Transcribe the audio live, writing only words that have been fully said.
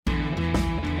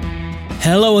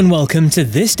Hello and welcome to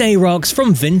This Day Rocks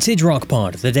from Vintage Rock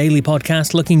Pod, the daily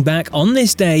podcast looking back on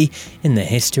this day in the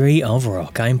history of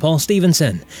rock. I'm Paul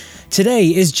Stevenson. Today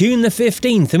is June the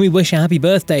 15th and we wish a happy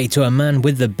birthday to a man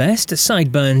with the best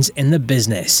sideburns in the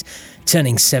business.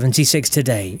 Turning 76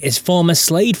 today is former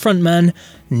Slade frontman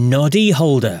Noddy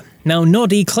Holder. Now,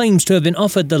 Noddy claims to have been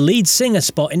offered the lead singer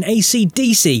spot in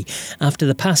AC/DC after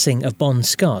the passing of Bon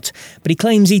Scott, but he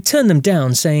claims he turned them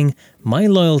down, saying, "My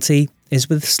loyalty is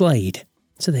with Slade."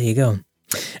 So there you go.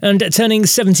 And turning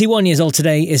 71 years old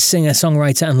today is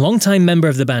singer-songwriter and longtime member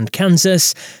of the band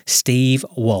Kansas, Steve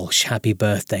Walsh. Happy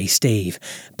birthday, Steve.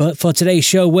 But for today's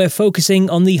show, we're focusing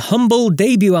on the humble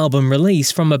debut album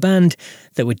release from a band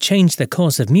that would change the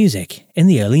course of music in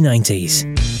the early 90s.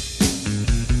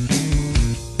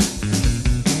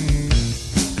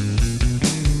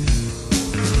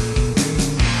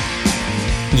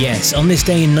 Yes, on this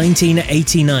day in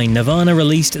 1989, Nirvana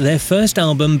released their first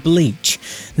album, Bleach.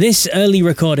 This early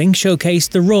recording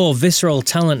showcased the raw, visceral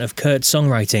talent of Kurt's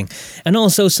songwriting, and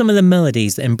also some of the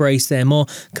melodies that embraced their more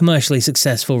commercially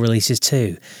successful releases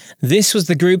too. This was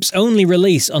the group's only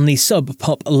release on the Sub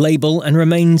Pop label and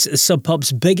remains Sub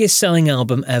Pop's biggest selling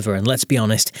album ever, and let's be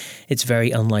honest, it's very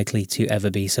unlikely to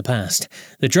ever be surpassed.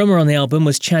 The drummer on the album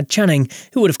was Chad Channing,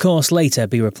 who would of course later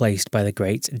be replaced by the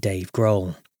great Dave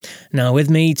Grohl. Now with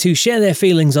me to share their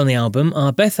feelings on the album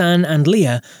are Beth Ann and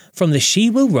Leah from the She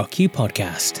Will Rock You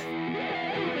podcast.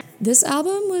 This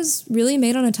album was really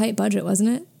made on a tight budget, wasn't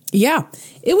it? Yeah,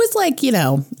 it was like,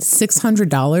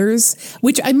 $600,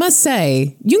 which I must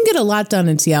say, you can get a lot done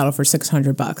in Seattle for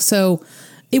 $600. So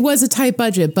it was a tight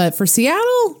budget, but for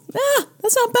Seattle,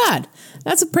 that's not bad.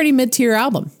 That's a pretty mid-tier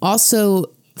album. Also,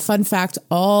 fun fact,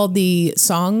 all the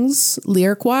songs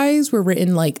lyric-wise were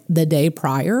written like the day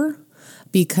prior,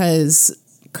 because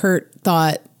Kurt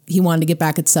thought he wanted to get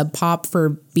back at Sub Pop for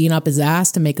being up his ass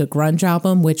to make a grunge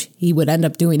album, which he would end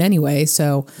up doing anyway.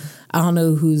 So I don't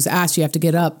know whose ass you have to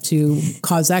get up to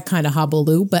cause that kind of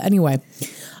hullabaloo. But anyway,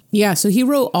 yeah, so he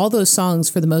wrote all those songs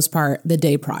for the most part the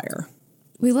day prior.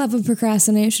 We love a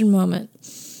procrastination moment.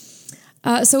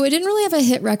 So it didn't really have a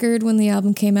hit record when the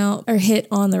album came out, or hit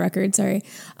on the record, sorry.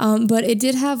 But it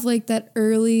did have like that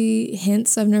early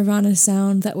hints of Nirvana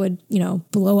sound that would,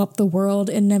 blow up the world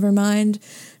in Nevermind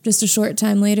just a short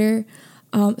time later.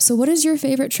 So what is your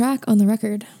favorite track on the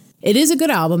record? It is a good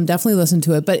album. Definitely listen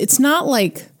to it. But it's not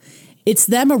like it's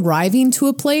them arriving to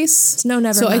a place. It's no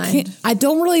Nevermind. So I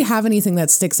don't really have anything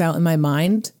that sticks out in my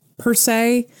mind per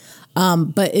se.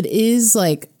 But it is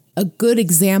like a good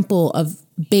example of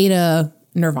beta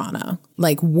Nirvana,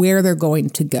 like where they're going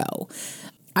to go.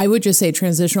 I would just say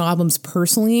transitional albums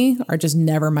personally are just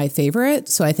never my favorite.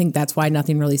 So I think that's why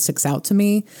nothing really sticks out to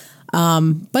me.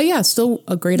 But yeah, still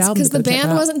a great album. Because the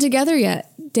band wasn't together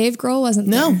yet. Dave Grohl wasn't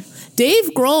there. No,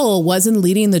 Dave Grohl wasn't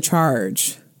leading the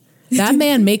charge. That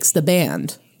man makes the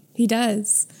band. He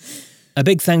does. A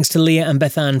big thanks to Leah and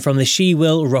Beth Ann from the She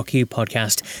Will Rock You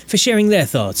podcast for sharing their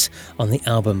thoughts on the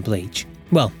album Bleach.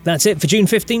 Well, that's it for June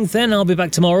 15th then. I'll be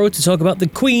back tomorrow to talk about the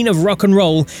Queen of Rock and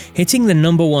Roll hitting the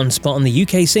 #1 spot on the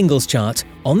UK singles chart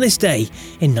on this day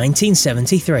in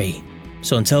 1973.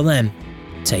 So until then,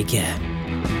 take care.